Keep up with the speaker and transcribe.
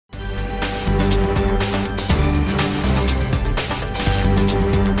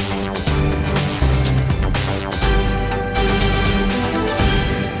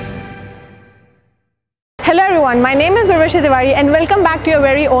everyone, my name is Urvashi Tiwari and welcome back to your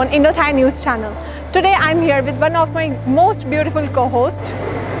very own Indo-Thai news channel. Today I'm here with one of my most beautiful co-hosts.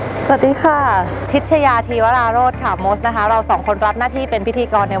 สวัสดีค่ะทิชยาธีวราโรจน์ค่ะโมสนะคะเราสองคนรับหน้าที่เป็นพิธี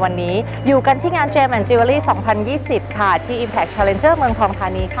กรในวันนี้อยู่กันที่งาน Gems Jewelry 2020 ค่ะที่ Impact Challenger เมืองทองธา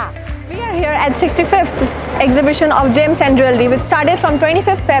นีค่ะ We are here at 65th exhibition of Gems and Jewelry, which started from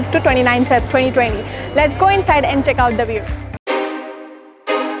 25th Feb to 29th Feb 2020. Let's go inside and check out the view.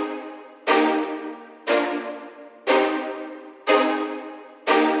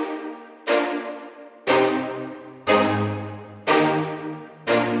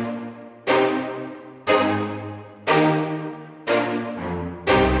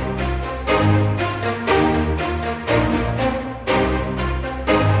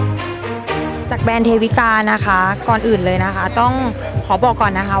จากแบรนด์เทวิกานะคะก่อนอื่นเลยนะคะต้องขอบอกก่อ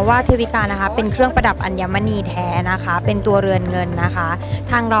นนะคะว่าเทวิกานะคะเป็นเครื่องประดับอัญมณีแท้นะคะเป็นตัวเรือนเงินนะคะ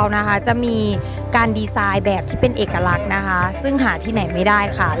ทางเรานะคะจะมีการดีไซน์แบบที่เป็นเอกลักษณ์นะคะซึ่งหาที่ไหนไม่ได้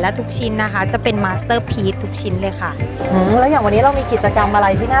ค่ะและทุกชิ้นนะคะจะเป็นมาสเตอร์พีซทุกชิ้นเลยค่ะแล้วอย่างวันนี้เรามีกิจกรรมอะไร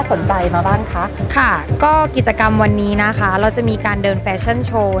ที่น่าสนใจมาบ้างคะค่ะก็กิจกรรมวันนี้นะคะเราจะมีการเดินแฟชั่นโ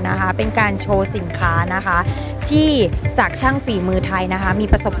ชว์นะคะเป็นการโชว์สินค้านะคะที่จากช่างฝีมือไทยนะคะมี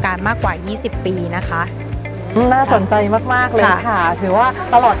ประสบการณ์มากกว่า20 ปีนะคะน่าสนใจมากๆเลยค่ะถือว่า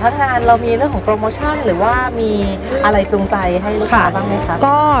ตลอดทั้งงานเรามีเรื่องของโปรโมชั่นหรือว่ามีอะไรจูงใจให้ลูกค้าบ้างไหมคะ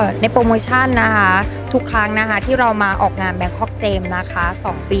ก็ในโปรโมชั่นนะคะทุกครั้งนะคะที่เรามาออกงาน Bangkok Gems นะคะ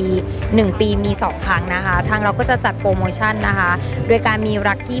2 ปี1 ปีมี2 ครั้งนะคะทางเราก็จะจัดโปรโมชั่นนะคะโดยการมี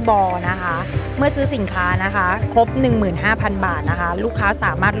ลัคกี้บอลนะคะเมื่อซื้อสินค้านะคะครบ 15,000 บาทนะคะลูกค้าส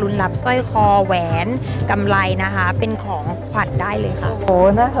ามารถลุ้นรับสร้อยคอแหวนกำไรนะคะเป็นของขวัญได้เลยค่ะโอ้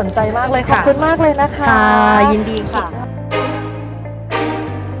น่าสนใจมากเลยขอบคุณมากเลยนะคะยินดีค่ะ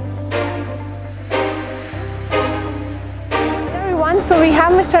So we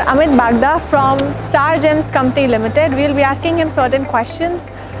have Mr. Amit Bagda from Star Gems Company Limited. We'll be asking him certain questions.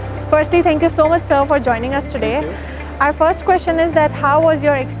 Firstly, thank you so much, sir, for joining us today. Our first question is that how was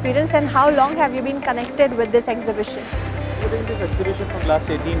your experience and how long have you been connected with this exhibition? I've been doing this exhibition for the last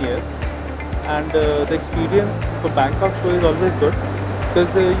 18 years, and the experience for Bangkok show is always good because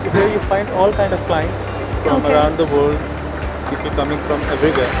here you find all kind of clients from around the world, people coming from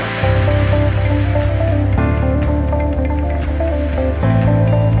everywhere.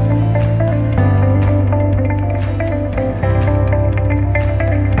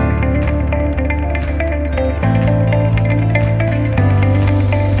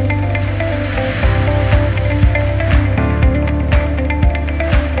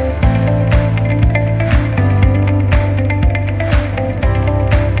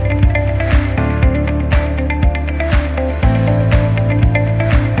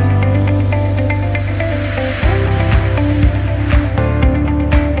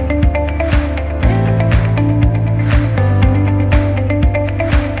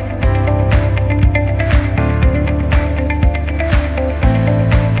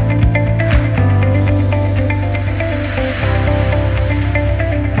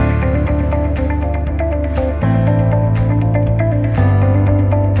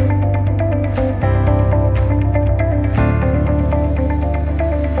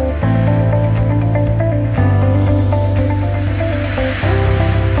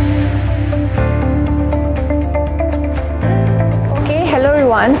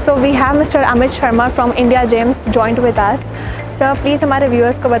 So we have Mr. Amit Sharma from India Gems joined with us. Sir, please हमारे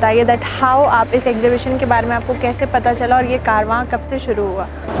viewers को बताइए that how आप इस exhibition के बारे में आपको कैसे पता चला और ये कारवां कब से शुरू हुआ?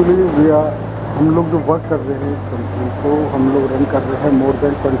 Actually, हम लोग जो वर्क कर रहे हैं इस कंपनी को हम लोग रन कर रहे हैं more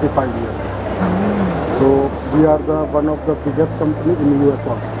than 25 years. So we are the one of the biggest company in US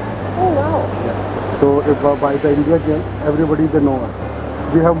also. Oh wow! Yeah. So if by the India Gems, everybody they know us.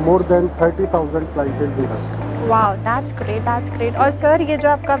 We have more than 30,000 clientele with us. Wow, that's great, that's great. और sir ये जो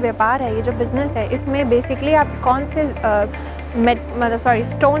आपका व्यापार है, ये जो business है, इसमें बेसिकली आप कौन से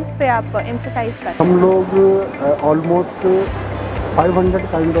स्टोन्स पे आप एम्फसाइज करते हैं? हम लोग almost 500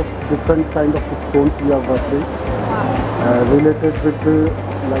 kind of different kind of stones we are working.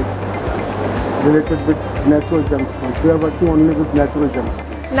 Related with natural gemstones. We are working only with natural gemstones.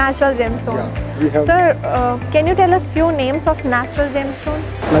 Natural gemstones. Yeah, Sir, can you tell us few names of natural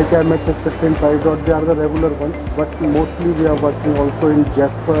gemstones? Like I mentioned, 15 price dot, they are the regular ones, but mostly we are working also in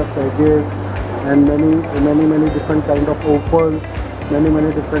jasper, agates, and many different kind of opals,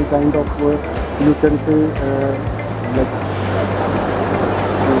 many different kind of you can say like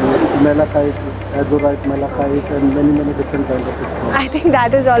malachite, azurite, malachite, and many different kind of stones. I think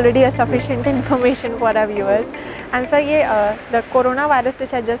that is already a sufficient information for our viewers. And so, the coronavirus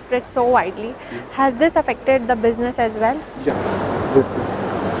which has just spread so widely, has this affected the business as well? Yeah, this is.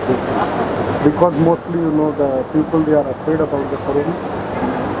 because mostly the people, they are afraid about the corona.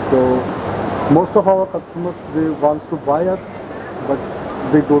 So most of our customers, they wants to buy us, but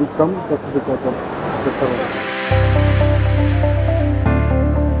they don't come just because of the corona.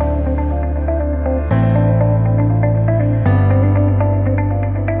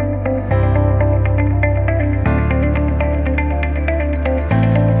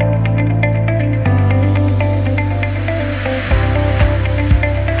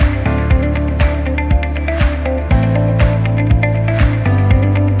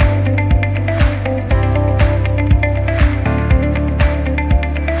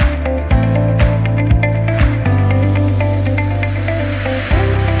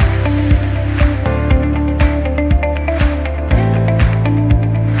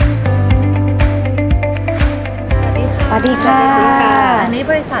สวัสดีค่ะ อันนี้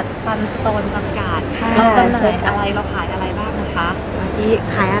บริษัท sunstones จำกัดเราจำหน่ายอะไรเราขายอะไรบ้างนะคะ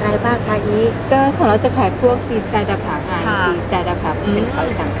ขายอะไรบ้างคะก็ของเราจะขายพวกซีแซดค่ะซีแซดค่ะเป็นหอย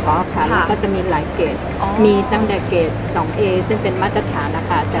สังเคราะห์ค่ะแล้วก็จะมีหลายเกรดมีตั้งแต่เกรด 2A ซึ่งเป็นมาตรฐานนะ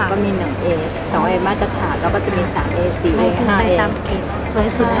คะแต่ก็มี 1A 2A มาตรฐานแล้วก็จะมี 3A 4A 5A ตามเกรดสวย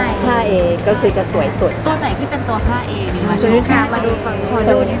สุด 5A ก็คือจะสวยสุดตัวไหนที่เป็นตัว 5A นี่มา ดูค่ะมาดูฝั่งขอ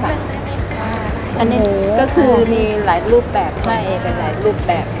ดูนิดนึงอันนี้ก็คือมีหลายรูปแบบ 5A เป็นหลายรูปแ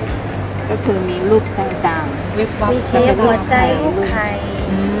บบก็คือมีรูปต่างๆมีเชฟหัวใจรูปไข่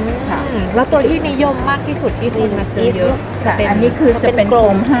ค่ะแล้วตัวที่นิยมมากที่สุดที่คนมาซื้อเยอะอันนี้คือจะเป็นกล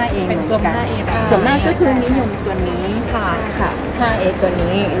ม 5A เป็นกลม 5A ส่วนมากก็คือนิยมตัวนี้ค่ะ 5A ตัว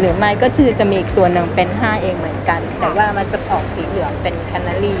นี้หรือไม่ก็คือจะมีอีกตัวหนึ่งเป็น 5A เหมือนกันแต่ว่ามันจะออกสีเหลืองเป็น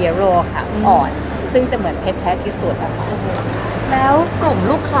Canary Yellow ค่ะอ่อนซึ่งจะเหมือนเพชรแท้ที่สุดอะค่ะแล้วกลุ่ม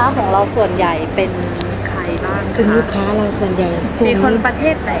ลูกค้าของเราส่วนใหญ่เป็นใครบ้างคะกลุ่มลูกค้าเราส่วนใหญ่มีคนประเท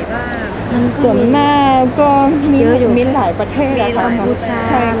ศไหนบ้างส่วนมากก็มีหลายประเทศมีกัมพูชา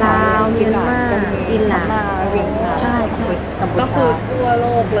ลาวเมียนมาอิหร่านเวียดนามใช่ก็คือทั่วโล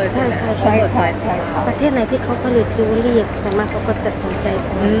กเลยใช่ค่ะประเทศไหนที่เขาผลิตจิวเวลรี่ส่วนมากเขาก็จะสนใจ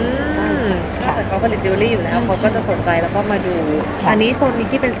ถ้าเกิดเขาผลิตจิวเวลรี่อยู่แล้วเขาก็จะสนใจแล้วก็มาดูอันนี้โซนนี้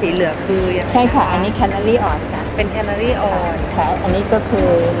ที่เป็นสีเหลืองคือใช่ค่ะอันนี้แคนารีอ่อนค่ะเป็นแคนารีอ่อนค่ะอันนี้ก็คือ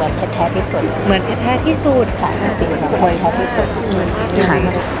เหมือนเพชรแท้ที่สุดเหมือนเพชรแท้ที่สุดค่ะสีสวยแท้ที่สุด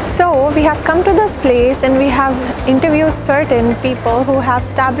So we have come to this place and we have interviewed certain people who have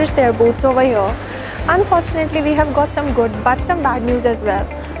established their booths over here. Unfortunately, we have got some good but some bad news as well.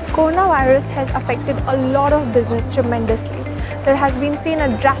 Coronavirus has affected a lot of business tremendously. There has been seen a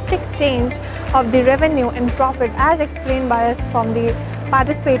drastic change of the revenue and profit as explained by us from the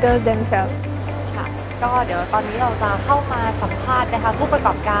participators themselves. ก็เดี๋ยวตอนนี้เราจะเข้ามาสัมภาษณ์นะคะผู้ประก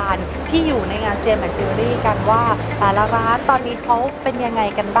อบการที่อยู่ในงาน Gems Jewelry กันว่าแต่ละร้านตอนนี้เขาเป็นยังไง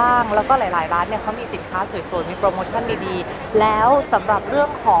กันบ้างแล้วก็หลายๆร้านเนี่ยเขามีสินค้าสวยๆมีโปรโมชั่นดีๆแล้วสำหรับเรื่อง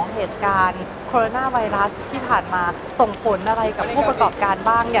ของเหตุการณ์โคโรนาไวรัสที่ผ่านมาส่งผลอะไรกับผู้ประกอบการ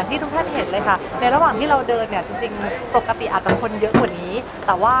บ้างอย่างที่ทุกท่านเห็นเลยค่ะในระหว่างที่เราเดินเนี่ยจริงๆปกติอาจจะคนเยอะกว่านี้แ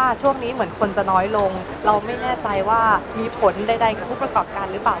ต่ว่าช่วงนี้เหมือนคนจะน้อยลงเราไม่แน่ใจว่ามีผลใดๆกับผู้ประกอบการ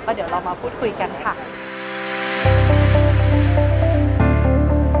หรือเปล่าก็เดี๋ยวเรามาพูดคุยกันค่ะ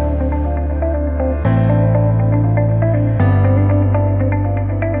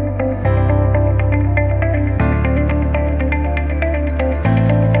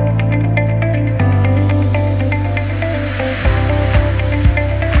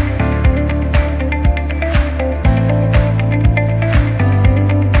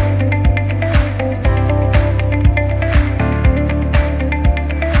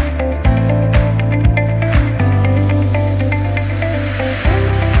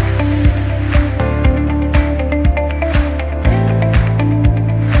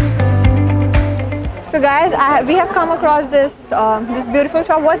So guys, we have come across this this beautiful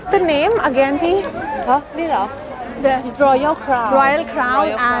shop. What's the name again, P? Royal Crown. Royal Crown.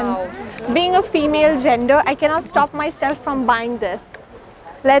 And being a female gender, I cannot stop myself from buying this.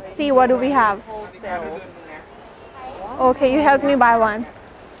 Let's see, what do we have? Okay, you helped me buy one.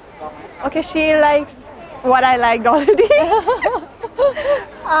 Okay, she likes what I liked already.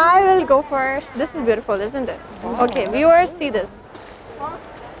 I will go for, this is beautiful, isn't it? Okay, viewers, see this.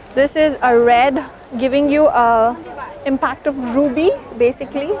 This is a red, giving you a impact of ruby,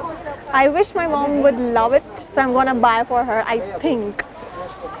 basically. I wish my mom would love it, so I'm gonna buy for her, I think.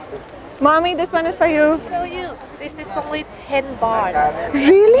 Mommy, this one is for you. Show you. This is only 10 baht.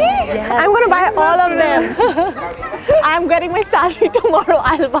 Really? Yes, I'm gonna buy all of them. I'm getting my salary tomorrow,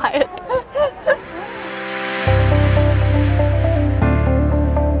 I'll buy it.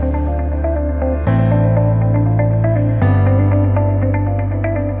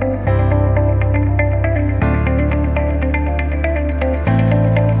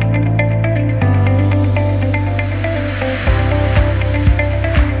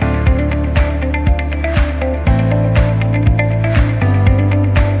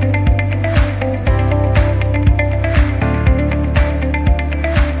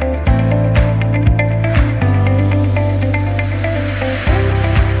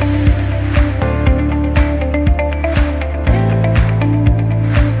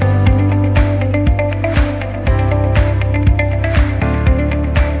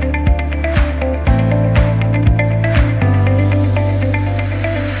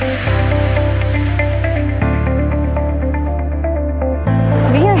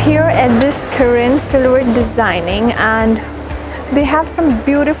 silver designing, and they have some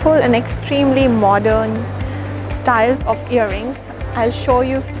beautiful and extremely modern styles of earrings. I'll show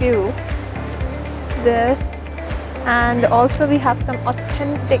you a few. This, and also we have some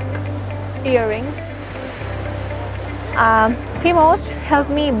authentic earrings. Most help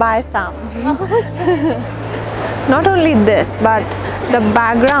me buy some. Not only this, but the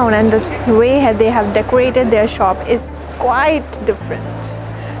background and the way they have decorated their shop is quite different.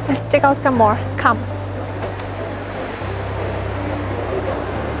 Let's check out some more. Come.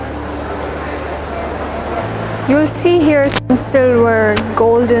 You'll see here some silver,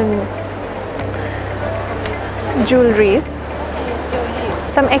 golden jewelries,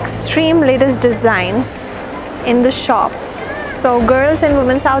 some extreme latest designs in the shop. So girls and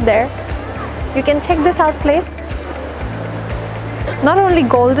women out there, you can check this out, place. Not only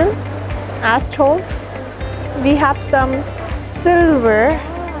golden, as told, we have some silver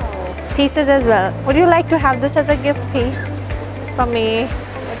pieces as well. Would you like to have this as a gift piece for me?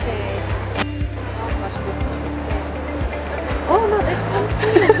 Okay. How much this is? Oh no, it's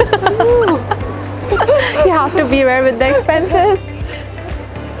expensive. You have to beware with the expenses.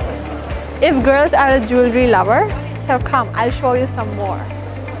 If girls are a jewelry lover, so come, I'll show you some more.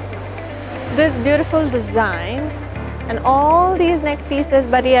 This beautiful design and all these neck pieces,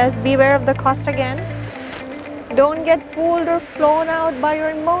 but yes, beware of the cost again. Don't get fooled or flown out by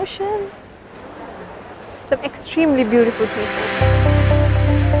your emotions. Some extremely beautiful pieces.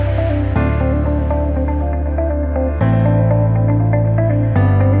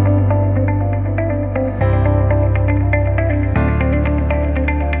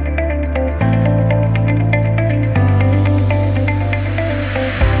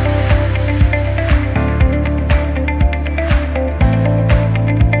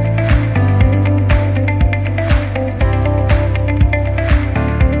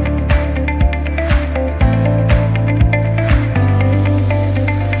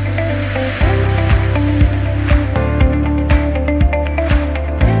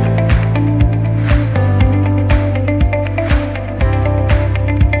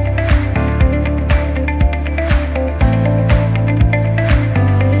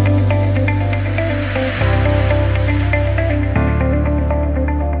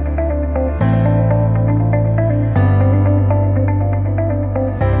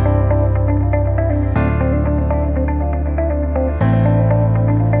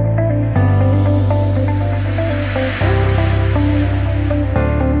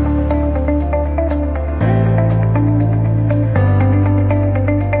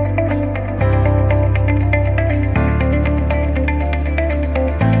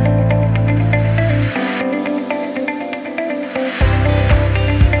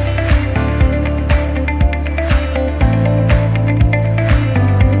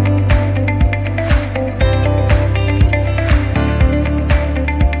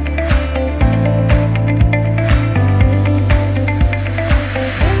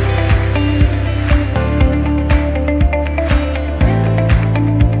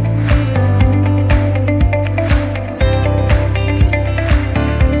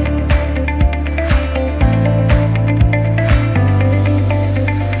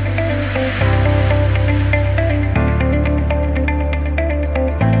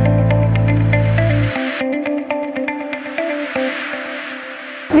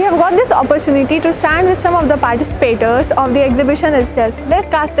 This opportunity to stand with some of the participators of the exhibition itself. Let's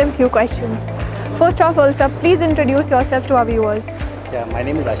ask them few questions. First of all, sir, please introduce yourself to our viewers. Yeah, my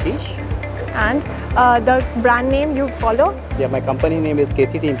name is Ashish. And the brand name you follow? Yeah, my company name is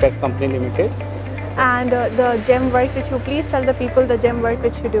KCT Impex Company Limited. And the gem work which you, please tell the people the gem work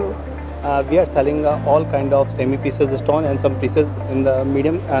which you do. We are selling all kind of semi pieces stone and some pieces in the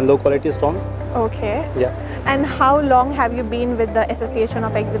medium and low quality stones. Okay. Yeah. And how long have you been with the Association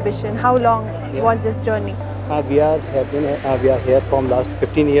of Exhibition? How long was this journey? We are here from last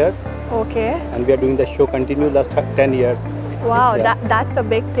 15 years. Okay. And we are doing the show continue last 10 years. Wow, yeah. That's a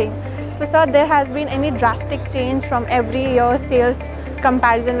big thing. So sir, there has been any drastic change from every year sales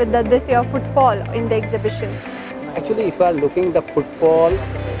comparison with this year footfall in the exhibition? Actually, if you are looking the footfall,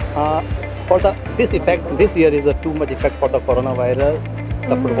 for this year is a too much effect for the coronavirus.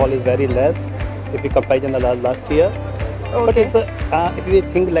 The footfall is very less if we compare in the last year. Okay. But it's if we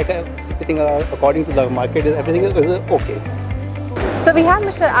think according to the market, everything is okay. So we have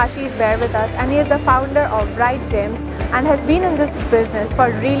Mr. Ashish Bair with us, and he is the founder of Bright Gems and has been in this business for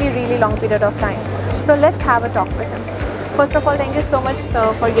a really long period of time. So let's have a talk with him. First of all, thank you so much,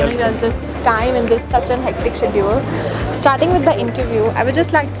 sir, for giving us this time in this such a hectic schedule. Starting with the interview, I would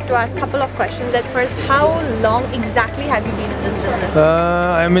just like to ask a couple of questions. At first, how long exactly have you been in this business?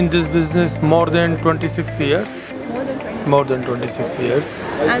 I'm in this business more than 26 years. More than 26 years.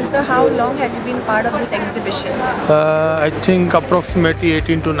 And so how long have you been part of this exhibition? I think approximately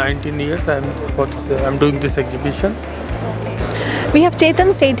 18 to 19 years I'm doing this exhibition. We have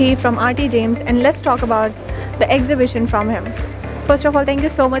Chetan Sethi from RT Gems, and let's talk about the exhibition from him. First of all, thank you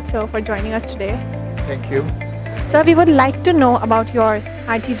so much, sir, for joining us today. Thank you. Sir, we would like to know about your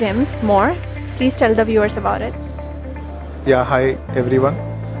RT Gems more. Please tell the viewers about it. Yeah, hi everyone.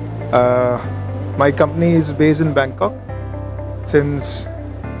 My company is based in Bangkok since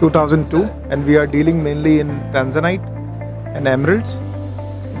 2002, and we are dealing mainly in tanzanite and emeralds.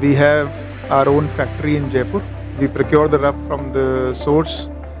 We have our own factory in Jaipur. We procure the rough from the source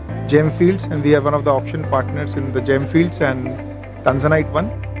gem fields, and we have one of the auction partners in the gem fields and tanzanite one.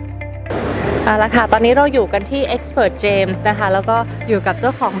 เอาละค่ะตอนนี้เราอยู่กันที่ Expert Gems นะคะแล้วก็อยู่กับเจ้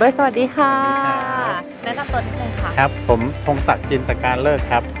าของด้วยสวัสดีค่ะแนะนำตัวนิดนึงค่ะครับผมธงศักดิ์จินตการเลิศ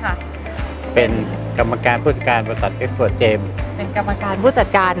ครับค่ะเป็นกรรมการผู้จัดการบริษัท Expert Gems เป็นกรรมการผู้จัด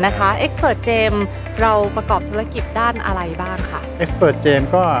การนะคะ Expert Gems เราประกอบธุรกิจด้านอะไรบ้างค่ะ Expert Gems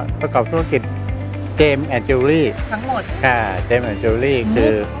ก็ประกอบธุรกิจ Gems and Jewelry ทั้งหมดค่ะ Gems and Jewelry คื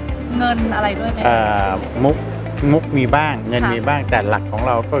อเงินอะไรด้วยไหมมุกมีบ้างเงินมีบ้างแต่หลักของเ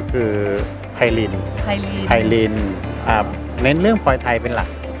ราก็คือไพลินเน้นเรื่องพลอยไทยเป็นหลัก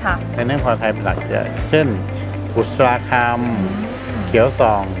เน้นเรื่องพลอยไทยเป็นหลักเช่นบุษราคำเขียวซ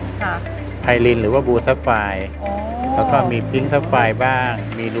องไพลินหรือว่าบูซัฟไฟแล้วก็มีพิงค์ซัฟไฟบ้าง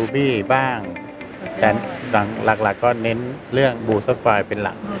มีรูบี้บ้างแต่หลักๆก็เน้นเรื่องบูซัฟไฟเป็นห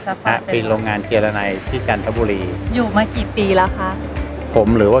ลักเป็นโรงงานเจรไนที่จันทบุรีอยู่มากี่ปีแล้วคะผม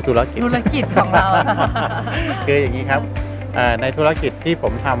หรือว่าธุรกิจของเราคืออย่างนี้ครับในธุรกิจที่ผ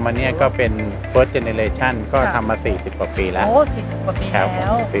มทำมาเนี่ยก็เป็น first generation ก็ทำมา40กว่าปีแล้วโอ้40กว่าปีแล้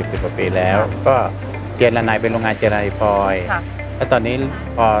ว40กว่าปีแล้วก็เจรไนเป็นโรงงานเจรไนพลอยแล้วตอนนี้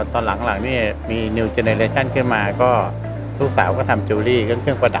พอตอนหลังๆนี่มี new generation ขึ้นมาก็ลูกสาวก็ทำจิวเวลรี่เค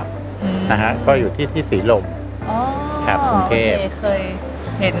รื่องประดับนะฮะก็อยู่ที่สีลมครับกรุงเทพเคย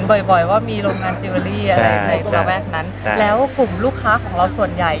เห็นบ่อยๆว่ามีโรงงานจิวเวลรี่อะไรในละแวกนั้นแล้วกลุ่มลูกค้าของเราส่ว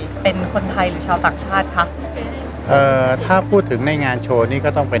นใหญ่เป็นคนไทยหรือชาวต่างชาติคะถ้าพูดถึงในงานโชว์นี่ก็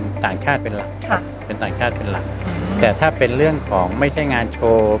ต้องเป็นต่างชาติเป็นหลักเป็นต่างชาติเป็นหลักแต่ถ้าเป็นเรื่องของไม่ใช่งานโช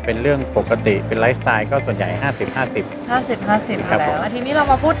ว์เป็นเรื่องปกติเป็นไลฟ์สไตล์ก็ส่วนใหญ่50แล้วทีนี้เรา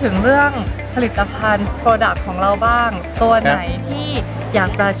มาพูดถึงเรื่องผลิตภัณฑ์โปรดักต์ของเราบ้างตัวไหนที่อยา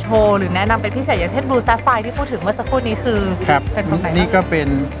กจะโชว์หรือแนะนำเป็นพิเศษอย่างเช่นบลูแซฟไฟที่พูดถึงเมื่อสักครู่นี้คือเป็นตรงไหนนี่ก็เป็น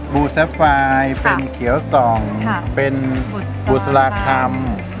บลูแซฟไฟเป็นเขียวซองเป็นบุษราค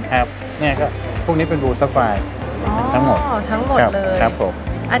ำครับเนี่ยก็พวกนี้เป็นบลูแซฟไฟทั้งหมดเลยครับผม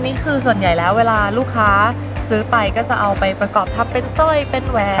อันนี้คือส่วนใหญ่แล้วเวลาลูกค้าซื้อไปก็จะเอาไปประกอบทำเป็นสร้อยเป็น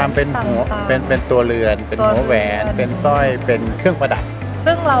แหวนทำเป็นหัวเป็นตัวเรือนเป็นหัวแหวนเป็นสร้อยเป็นเครื่องประดับ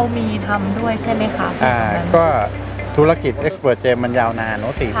ซึ่งเรามีทำด้วยใช่ไหมคะก็ธุรกิจ Expert Gems มันยาวนานเนา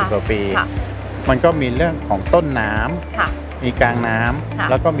ะ40กว่าปีมันก็มีเรื่องของต้นน้ำมีกลางน้ำ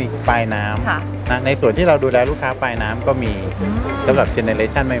แล้วก็มีปลายน้ำในส่วนที่เราดูแลลูกค้าปลายน้ำก็มีสำหรับเจเนเร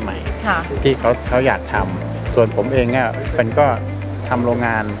ชันใหม่ๆที่เขาอยากทำส่วนผมเองเนี่ยเป็นก็ทำโรงง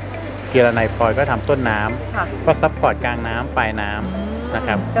านเจรไนพลอยก็ทำต้นน้ำก็ซัพพอร์ตกลางน้ำปลายน้ำนะค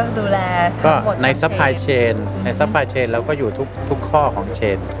รับก็ดูแลก็ในซัพพลายเชนเราก็อยู่ทุกข้อของเช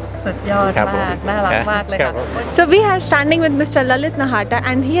นสุดยอดมากน่ารักมากเลยค่ะ So we are standing with Mr. Lalit Nahata,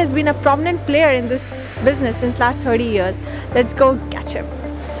 and he has been a prominent player in this business since last 30 years. Let's go catch him.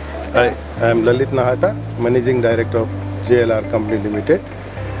 Hi, I am Lalit Nahata, Managing Director of JLR Company Limited.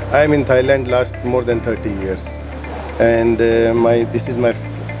 I am in Thailand last more than 30 years, and this is my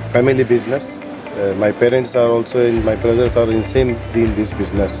family business. My parents are also my brothers are in this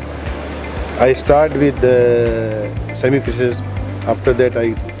business. I start with semi-precious. After that, I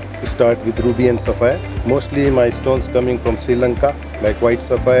start with ruby and sapphire. Mostly my stones coming from Sri Lanka, like white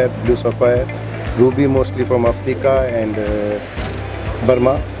sapphire, blue sapphire, ruby mostly from Africa and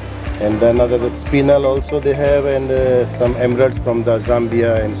Burma, and then other spinel also they have, and some emeralds from the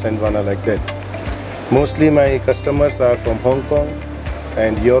Zambia and Sandwana, like that. Mostly my customers are from Hong Kong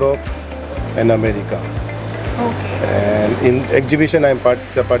and Europe and America. Okay. And in exhibition I am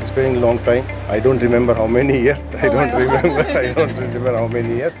participating long time. I don't remember how many years. I don't remember how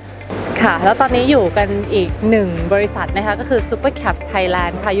many years. ค่ะแล้วตอนนี้อยู่กันอีกหนึ่งบริษัทนะคะก็คือ supercabs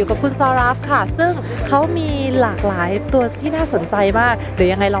Thailand ค่ะอยู่กับคุณซอราฟค่ะซึ่งเขามีหลากหลายตัวที่น่าสนใจมากเดี๋ยว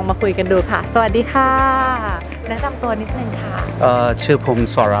ยังไงลองมาคุยกันดูค่ะสวัสดีค่ะแนะนำตัวนิดนึงค่ะชื่อผม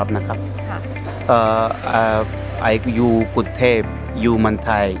ซอราฟนะครับอยู่กรุงเทพ อยู่เมืองไท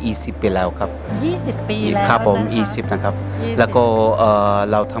ย20 ปีแล้วครับ 20 ปีแล้ว ครับผม นะคะ 20นะครับ 20 แล้วก็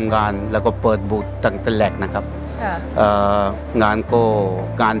เราทำงานแล้วก็เปิดบูธตั้งแต่แรกนะครับ ค่ะ ง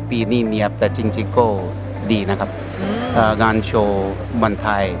านปีนี้เงียบแต่จริงๆก็ดีนะครับงานโชว์เมืองไท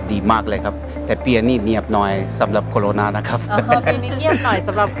ยดีมากเลยครับแต่ปีนี้เงียบหน่อยสำหรับโควิดนะครับ ปีนี้เงียบหน่อยส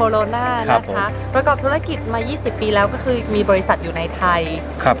ำหรับโคโรนา ครั นะ บผม คะประกอบธุรกิจมา 20 ปีแล้วก็คือมีบริษัทอยู่ในไทย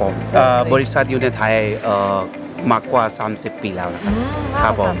ครับผมบริษัทอยู่ในไทยมากกว่า30 ปีแล้วนะครับค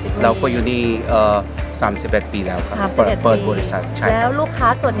รับผมเราก็อยู่นี่31 ปีแล้วครับเปิดบริษัทใช่ แล้วลูกค้า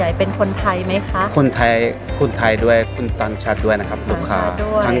ส่วนใหญ่เป็นคนไทยไหมคะ คนไทยด้วยคนต่างชาติด้วยนะครับลูกค้า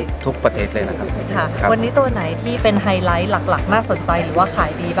ทั้งทุกประเทศเลยนะครับ ค่ะ ครับ วันนี้ตัวไหนที่เป็นไฮไลท์หลักๆ น่าสนใจหรือว่าขา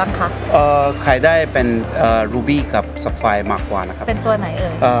ยดีบ้างคะ ขายได้เป็นรูบี้กับซัฟไฟร์มากกว่านะครับ เป็นตัวไหนเ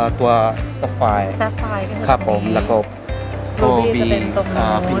อ่ย ตัวซัฟไฟร์ แซฟไฟร์ก็คือ ครับผมแล้วก็ Ruby จะเป็นตรงนู้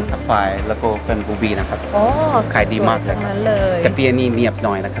น พิงซัฟไฟร์แล้วก็เป็นรูบี้นะครับ โอ้ ขายดีมากเลย ทั้งนั้นเลย แต่ปีนี้เงียบห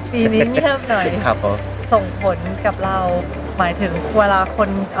น่อยนะครับ ปีนี้เงียบหน่อย ครับผม ส่งผลกับเราหมายถึงเวลาคน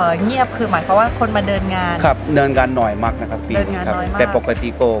เงียบคือหมายความว่าคนมาเดินงาน ครับเดินงานหน่อยมากนะครับปี เดิน นี้ งาน ครับ น้อยมาก แต่ปกติ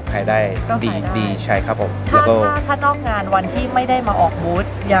ก็ขายได้ ก็ขายได้ ดีใช่ครับผม ถ้า แล้วก็ นอกงานวันที่ไม่ได้มาออกบูธ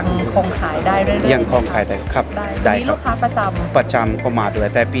ยังคงขายได้เรื่อยๆ ยังคงขายได้ครับ ได้ ค มี รั ลู บ กค้าประจำ ประจำก็มาด้วย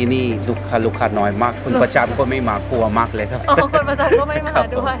แต่ปีนี้ลูกค้าน้อยมากคนประจำก็ไม่มากลัวมากเลยครับ อ๋อคนประจำก็ไม่มา ครับ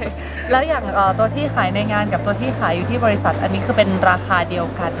ด้วย แล้วอย่างตัวที่ขายในงานกับตัวที่ขายอยู่ที่บริษัท อันนี้คือเป็นราคาเดียว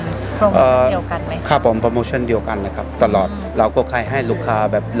กันโปรโมชั่นเดียวกันไหม ครับผมโปรโมชั่นเดียวกันนะครับตลอดเราก็ขายให้ลูกค้า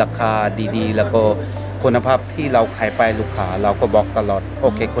แบบราคาดีๆ แล้วก็คุณภาพที่เราขายไปลูกค้าเราก็บอกตลอดโอ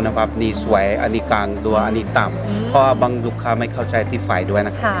เคคุณภาพนี้สวยอันนี้กลางหรือว่าอันนี้ต่ำเพราะว่าบางลูกค้าไม่เข้าใจที่ไฟด้วยน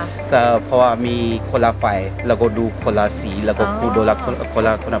ะครับ ค่ะ แต่เพราะว่ามีคนละไฟแล้วก็ดูคนละสีแล้วก็ดูละคนล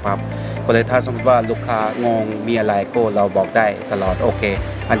ะคุณภาพก็เลยถ้าสมมติว่าลูกค้างงมีอะไรก็เราบอกได้ตลอดโอเค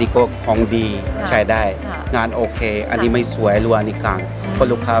อันนี้ก็ของดีใช้ได้ งานโอเค อันนี้ไม่สวยหรือว่าอันนี้กลางก็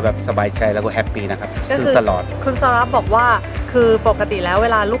ลูกค้าแบบสบายใจแล้วก็แฮปปี้นะครับซื้อตลอด คุณสรับบอกว่าคือปกติแล้วเว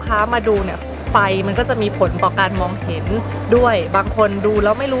ลาลูกค้ามาดูเนี่ยไฟมันก็จะมีผลต่อการมองเห็นด้วยบางคนดูแล้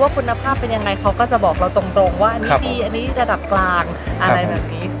วไม่รู้ว่าคุณภาพเป็นยังไงเขาก็จะบอกเราตรงๆว่าอันนี้ดีอันนี้ระดับกลางอะไรแบบ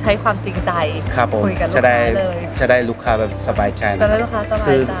นี้ใช้ความจริงใจ ครับผม คุยกับลูก จะได้ ค้าเลย จะได้ลูกค้าแบบสบายใจนะ จะได้ลูกค้าสบ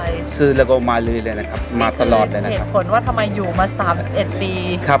ายใจ ซื้อแล้วก็มาเลยนะครับมาตลอดเลยนะ เห ครับ ตุผลว่าทำไมอยู่มา31 ปี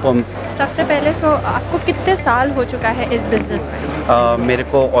ครับผม सबसे पहले आपको कितने साल हो चुका है इस business में? मेरे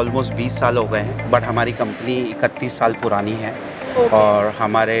को ऑलमोस्ट 20 साल हो गए हैं बट हमारी कंपनी 31 साल पुरानी है और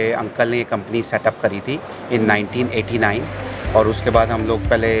हमारे अंकल ने ये कंपनी सेटअप करी थी इन 1989 और उसके बाद हम लोग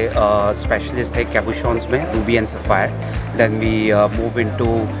पहले स्पेशलिस्ट थे कैबुशॉन्स में Ruby and sapphire then we move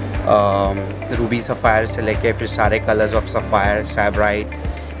into Ruby sapphire से लेके फिर सारे colours of sapphire सैब्राइट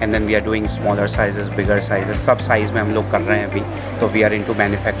and then we are doing smaller sizes bigger sizes सब साइज़ में हम लोग कर रहे हैं अभी तो we are into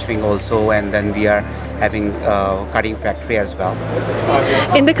manufacturing also and then we are having cutting factory as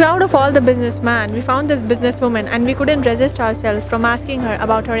well In the crowd of all the businessmen, we found this businesswoman and we couldn't resist ourselves from asking her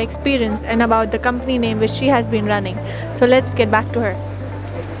about her experience and about the company name which she has been running. So let's get back to her.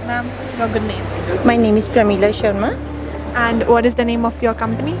 Ma'am, your good name. My name is Pramila Sharma. And what is the name of your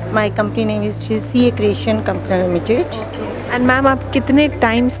company? My company name is KCT Company Limited. And ma'am, आप कितने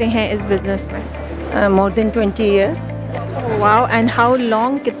time से हैं इस business में? More than 20 years. Wow, and how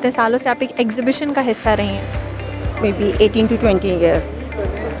long? कितने सालों से आप एक एग्जीबिशन का हिस्सा रही हैं? Maybe 18 to 20 years.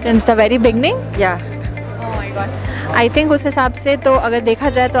 Since the very beginning? Yeah. Oh my God. I think उस हिसाब से तो अगर देखा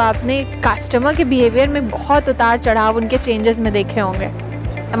जाए तो आपने कस्टमर के बिहेवियर में बहुत उतार चढ़ाव उनके चेंजेस में देखे होंगे.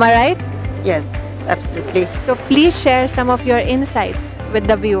 Am I right? Yes, absolutely. So please share some of your insights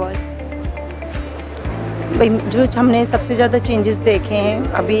with the viewers. भाई जो हमने सबसे ज़्यादा चेंजेस देखे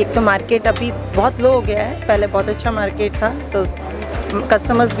हैं अभी एक तो मार्केट अभी बहुत लो हो गया है पहले बहुत अच्छा मार्केट था तो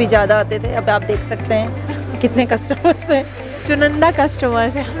कस्टमर्स भी ज़्यादा आते थे अब आप देख सकते हैं कितने कस्टमर्स हैं चुनिंदा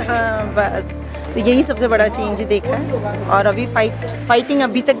कस्टमर्स हैं हाँ बस तो यही सबसे बड़ा चेंज देखा है और अभी फाइटिंग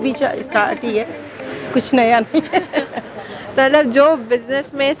अभी तक भी स्टार्ट ही है कुछ नया नहीं है तो मतलब जो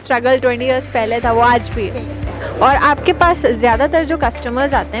बिजनेस में स्ट्रगल 20 इयर्स पहले था वो आज भी है और आपके पास ज़्यादातर जो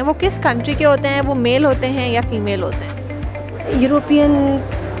कस्टमर्स आते हैं वो किस कंट्री के होते हैं वो मेल होते हैं या फीमेल होते हैं यूरोपियन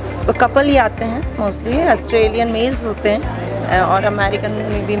कपल ही आते हैं मोस्टली ऑस्ट्रेलियन मेल्स होते हैं और अमेरिकन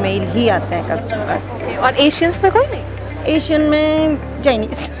में भी मेल ही आते हैं कस्टमर्स और एशियंस में कोई नहीं एशियन में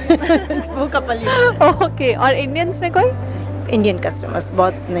चाइनीज़ वो कपल ही ओके और इंडियंस में कोई इंडियन कस्टमर्स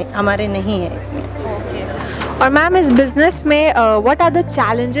बहुत नहीं हमारे नहीं है इतने और मैम इस बिज़नेस में what are the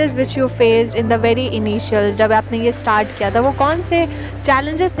challenges which you faced in the very initials जब आपने ये स्टार्ट किया था वो कौन से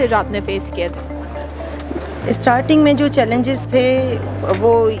चैलेंजेस थे जो आपने फेस किए थे स्टार्टिंग में जो चैलेंजेस थे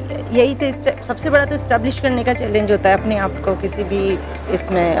वो यही थे सबसे बड़ा तो इस्टेब्लिश करने का चैलेंज होता है अपने आप को किसी भी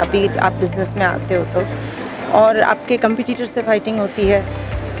इसमें अभी आप बिज़नेस में आते हो तो और आपके कंपटीटर से फाइटिंग होती है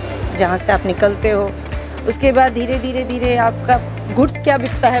जहाँ से आप निकलते हो। उसके बाद धीरे धीरे आपका गुड्स क्या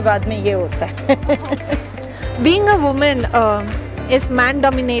बिकता है बाद में ये होता है। Being a woman is man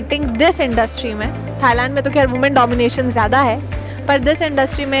dominating this industry में, थाईलैंड में तो खैर वुमेन डोमिनेशन ज़्यादा है, पर दिस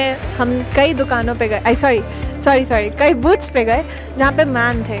इंडस्ट्री में हम कई दुकानों पे गए, सॉरी कई बूथ्स पे गए जहाँ पे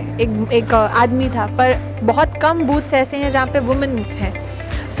मैन थे, एक आदमी था, पर बहुत कम बूथ्स ऐसे हैं जहाँ पे वुमेन्स हैं।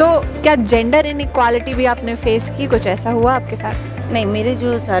 सो क्या जेंडर इनइक्वालिटी भी आपने फेस की, कुछ ऐसा हुआ आपके साथ? नहीं, मेरे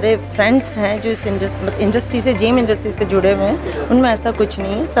जो सारे फ्रेंड्स हैं जो इस इंडस्ट्री से, जेम इंडस्ट्री से जुड़े हुए हैं, उनमें ऐसा कुछ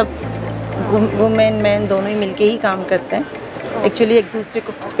नहीं है। सब वुमेन मैन दोनों ही मिलके ही काम करते हैं। एक्चुअली एक दूसरे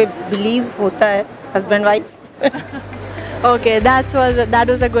को पे बिलीव होता है, husband wife. Okay, that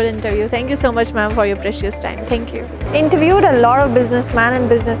was a good interview. Thank you so much, ma'am, for your precious time. Thank you. Interviewed a lot of businessmen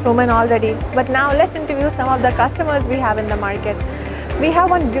and businesswomen already, but now let's interview some of the customers we have in the market. We have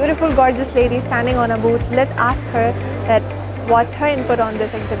one beautiful, gorgeous lady standing on a booth. Let's ask her that what's her input on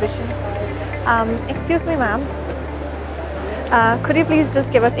this exhibition. Excuse me, ma'am. Could you please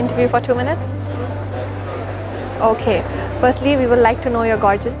just give us interview for 2 minutes? Okay. Firstly, we would like to know your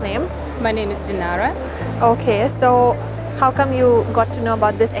gorgeous name. My name is Dinara. Okay, so how come you got to know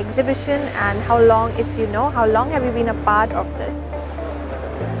about this exhibition, and how long, if you know, how long have you been a part of this?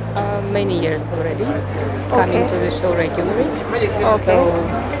 Many years already, coming to the show regularly. Okay. So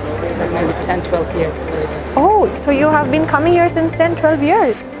maybe 10-12 years already. Oh, so you have been coming here since 10-12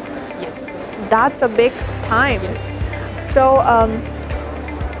 years? Yes. That's a big time. So,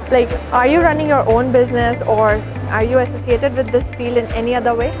 like, are you running your own business, or are you associated with this field in any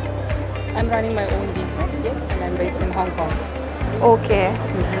other way? I'm running my own business, yes, and I'm based in Hong Kong. Okay.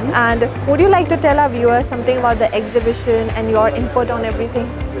 And would you like to tell our viewers something about the exhibition and your input on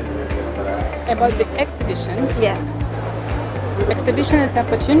everything? About the exhibition? Yes. Exhibition is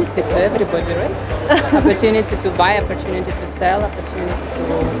opportunity to everybody, right? Opportunity to buy, opportunity to sell, opportunity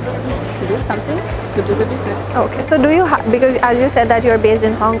to do something, to do the business. Okay. So do you because as you said that you're based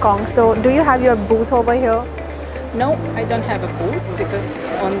in Hong Kong, so do you have your booth over here? No, I don't have a booth, because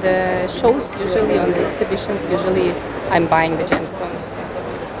on the shows, usually on the exhibitions, usually I'm buying the gemstones.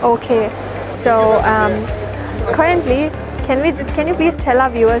 Okay. So currently, can you please tell our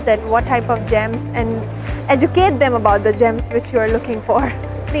viewers that what type of gems, and educate them about the gems which you are looking for?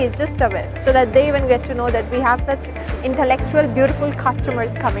 Please, just a bit, so that they even get to know that we have such intellectual, beautiful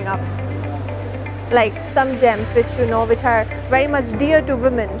customers coming up. Like some gems which you know, which are very much dear to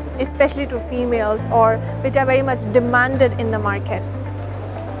women, especially to females, or which are very much demanded in the market.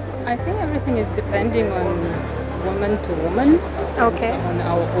 I think everything is depending on woman to woman. Okay. On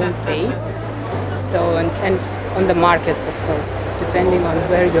our own tastes. So, and on the markets, of course, depending on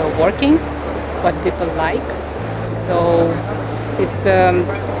where you're working, what people like. So it's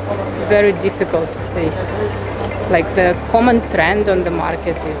very difficult to say. Like the common trend on the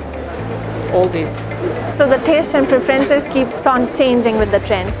market is always. So the taste and preferences keeps on changing with the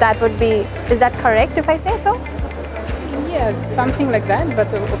trends. That would be, is that correct if I say so? Yes, something like that.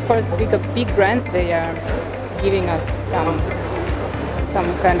 But of course, big brands, they are giving us some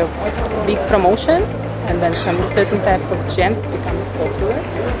kind of big promotions, and then some certain type of gems become popular.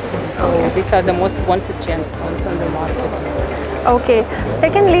 So these are the most wanted gemstones on the market. Okay.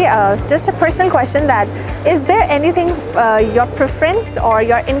 Secondly, just a personal question, that is there anything, your preference or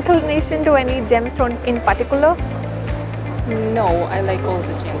your inclination to any gemstone in particular? No, I like all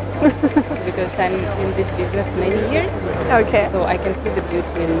the gemstones because I'm in this business many years. Okay. So I can see the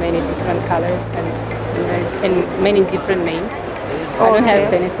beauty in many different colors and in many different names. I don't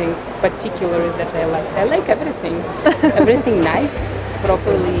have anything particular that I like. I like everything. Everything nice,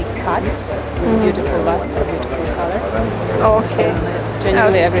 properly cut, with beautiful luster, beautiful color. Okay.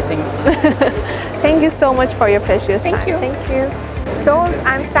 Genuinely everything. Thank you so much for your precious time. Thank you. Thank you. So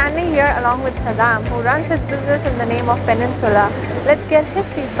I'm standing here along with Saddam, who runs his business in the name of Peninsula. Let's get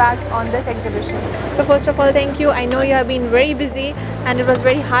his feedbacks on this exhibition. So first of all, thank you. I know you have been very busy and it was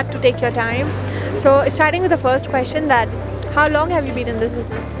very hard to take your time. So starting with the first question, that how long have you been in this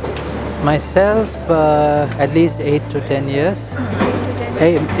business? Myself, at least 8 to 10 years.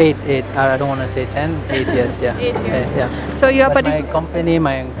 8. I don't want to say 10. 8 years. Yeah. 8 years. Yeah. So you are my company,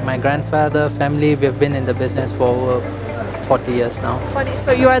 my grandfather, family, we've been in the business for over 40 years now. 40.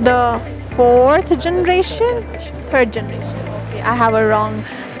 So you are the 4th generation? 3rd generation. Okay, I have a wrong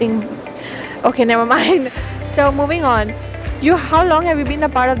thing. Okay, never mind. So moving on, how long have you been a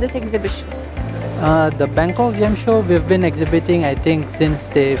part of this exhibition? The Bangkok Gem Show, we've been exhibiting, I think, since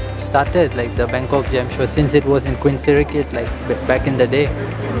they started, like the Bangkok Gem Show, since it was in Queen Sirikit, like back in the day.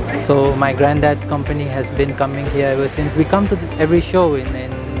 So my granddad's company has been coming here ever since. We come to every show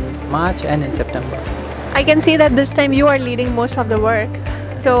in March and in September. I can see that this time you are leading most of the work.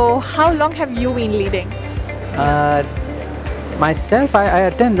 So how long have you been leading? Myself, I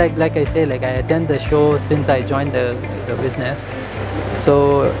attend, like I say, like I attend the show since I joined the business.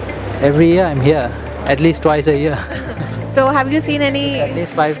 So every year I'm here, at least twice a year. So have you seen any? At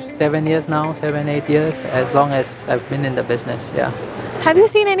least 5-7 years now, 7-8 years, as long as I've been in the business, yeah. Have you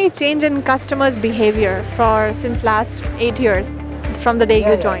seen any change in customers' behavior since last 8 years, from the day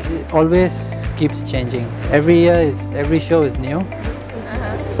you joined? It always keeps changing. Every show is new.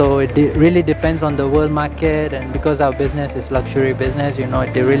 So it really depends on the world market, and because our business is luxury business, you know,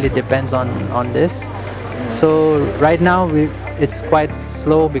 it really depends on this. So right now it's quite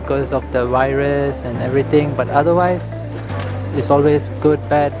slow because of the virus and everything, but otherwise it's always good,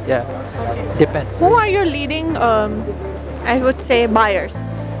 bad, yeah. Depends. Who are your leading, I would say, buyers?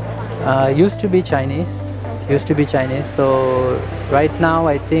 Used to be Chinese. So right now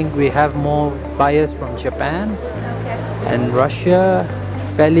I think we have more buyers from Japan and Russia,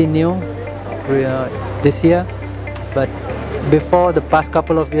 fairly new this year, but before the past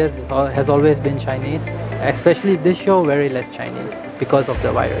couple of years it has always been Chinese, especially this show very less Chinese because of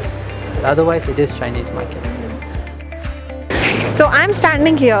the virus. Otherwise it is Chinese market. So I'm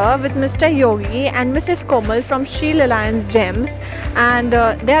standing here with Mr. Yogi and Mrs. Komal from Shree Reliance Gems, and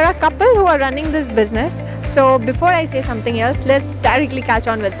there are a couple who are running this business. So before I say something else, let's directly catch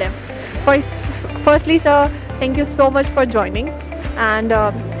on with them. Firstly, sir, thank you so much for joining, and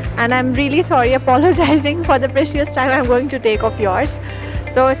I'm really sorry, apologizing for the precious time I'm going to take of yours.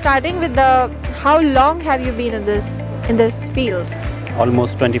 So starting with how long have you been in this field?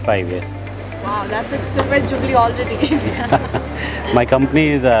 Almost 25 years. Wow, that's a silver jubilee already. My company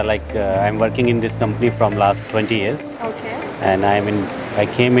is I'm working in this company from last 20 years. Okay. And I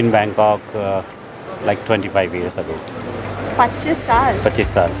came in Bangkok like 25 years ago. 25 साल. 25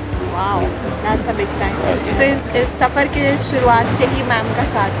 साल. Wow, that's a big time. So इस सफर की शुरुआत से ही ma'am का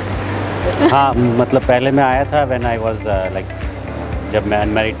साथ? हाँ, मतलब पहले मैं आया था when I was जब मैं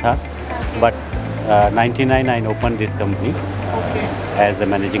unmarried था, but 99 I opened this company as a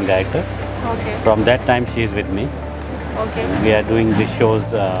managing director. Okay. From that time she is with me. Okay. We are doing these shows,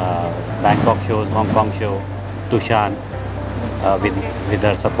 Bangkok shows, Hong Kong show, Tushan, with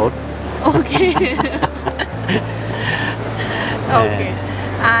her support. Okay. Okay.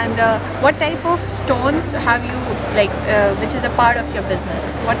 And what type of stones have you, which is a part of your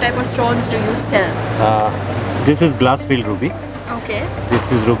business? What type of stones do you sell? This is glass filled ruby. Okay.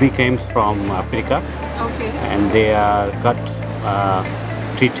 This is ruby comes from Africa. Okay. And they are cut,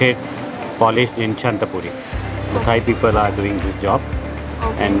 treated, polished in Chantapuri. The Thai people are doing this job,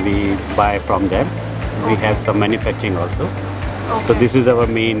 and we buy from them. We have some manufacturing also. So this is our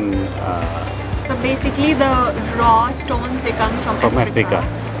main. So basically, the raw stones, they come from Africa,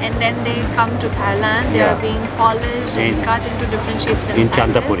 and then they come to Thailand. They are being polished and cut into different shapes and sizes. In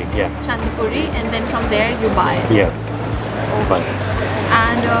Chantapuri, yeah. Chantapuri, and then from there you buy it. Yes. Okay.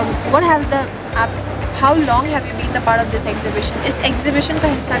 And how long have you been a part of this exhibition? इस exhibition का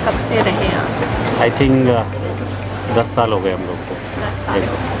हिस्सा कब से रहे हैं आप? I think 10 साल हो गए हम लोग को. 10 साल.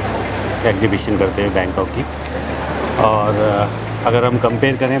 एग्जीबिशन करते हैं बैंकॉक की, और अगर हम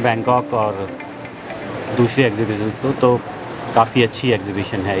कंपेयर करें बैंकॉक और दूसरे एग्जीबिशंस को, तो काफ़ी अच्छी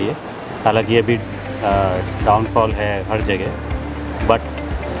एग्जीबिशन है ये. हालांकि अभी डाउनफॉल है हर जगह, but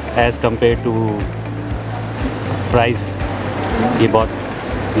as compare to price ये बहुत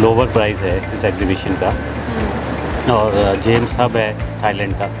लोअर प्राइस है इस एग्जीबिशन का. और जेम्स हब है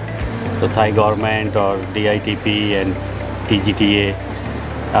थाईलैंड का, तो थाई गवर्नमेंट और DITP and TGTA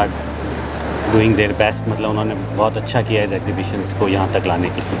are doing their best. मतलब उन्होंने बहुत अच्छा किया इस एग्जीबिशंस को यहाँ तक लाने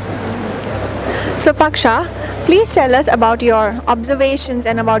के लिए. So Paksha, please tell us about your observations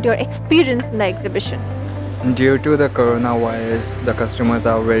and about your experience in the exhibition. Due to the coronavirus, the customers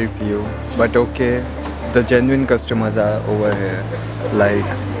are very few, but okay, the genuine customers are over here. Like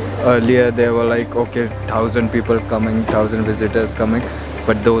earlier there were 1,000 people coming, 1,000 visitors coming,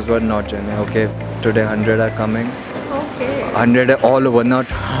 but those were not genuine. Okay, today 100 are coming. Okay. 100 all over,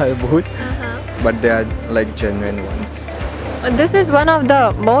 not our booth, but they are genuine ones. This is one of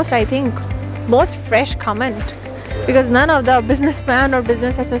the most fresh comment, because none of the businessmen or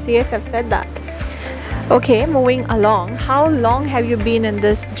business associates have said that. Okay, moving along, how long have you been in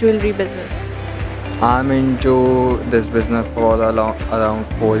this jewelry business? I'm into this business for around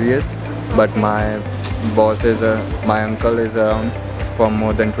 4 years, but my uncle is around for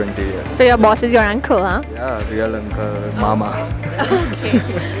more than 20 years. So your boss is your uncle, huh? Yeah, real uncle, Mama. Okay.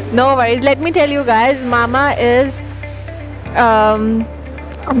 No worries. Let me tell you guys, Mama is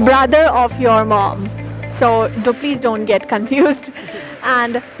brother of your mom. So please don't get confused.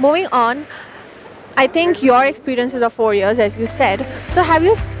 And moving on, I think your experiences are 4 years, as you said. So have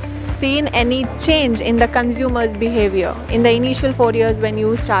you seen any change in the consumer's behavior in the initial 4 years when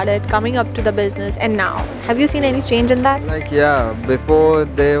you started coming up to the business and now? Have you seen any change in that? Like, yeah, before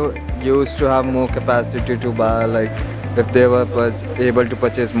they used to have more capacity to buy, like if they were able to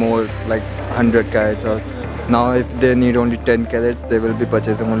purchase more, like 100 carats, or now if they need only 10 carats, they will be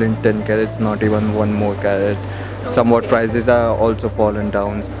purchasing only 10 carats, not even one more carat. Somewhat prices are also fallen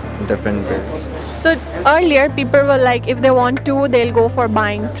down in different ways. So earlier people were like, if they want 2, they'll go for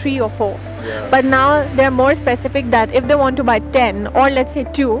buying 3 or 4. But now they're more specific that if they want to buy 10 or let's say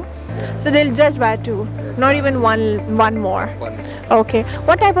 2, so they'll just buy 2, not even one more. Okay.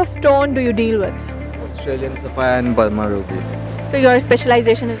 What type of stone do you deal with? Australian sapphire and Burma ruby. So your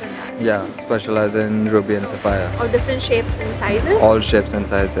specialization is in that? Yeah, specialize in ruby and sapphire. Of different shapes and sizes? All shapes and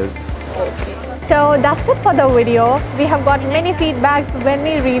sizes. Okay. So that's it for the video. We have got many feedbacks,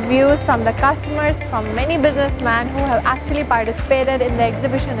 many reviews from the customers, from many businessmen who have actually participated in the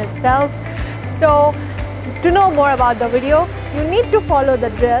exhibition itself. So to know more about the video, you need to follow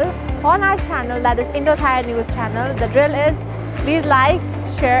the drill on our channel, that is Indo-Thai News channel. The drill is please like,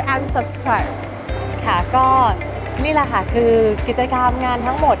 share and subscribe. ค่ะก็นี่แหละค่ะคือกิจกรรมงาน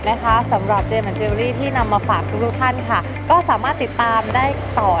ทั้งหมดนะคะสำหรับ Gems Jewelry ที่นำมาฝากทุกท่านค่ะก็สามารถติดตามได้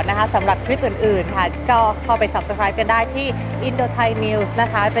ต่อนะคะสำหรับคลิปอื่นๆค่ะก็เข้าไป subscribe กันได้ที่ Indo-Thai News นะ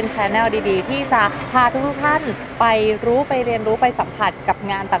คะเป็น channel ดีๆที่จะพาทุกท่านไปรู้ไปเรียนรู้ไปสัมผัสกับ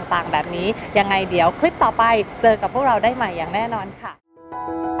งานต่างๆแบบนี้ยังไงเดี๋ยวคลิปต่อไปเจอกับพวกเราได้ใหม่อย่างแน่นอนค่ะ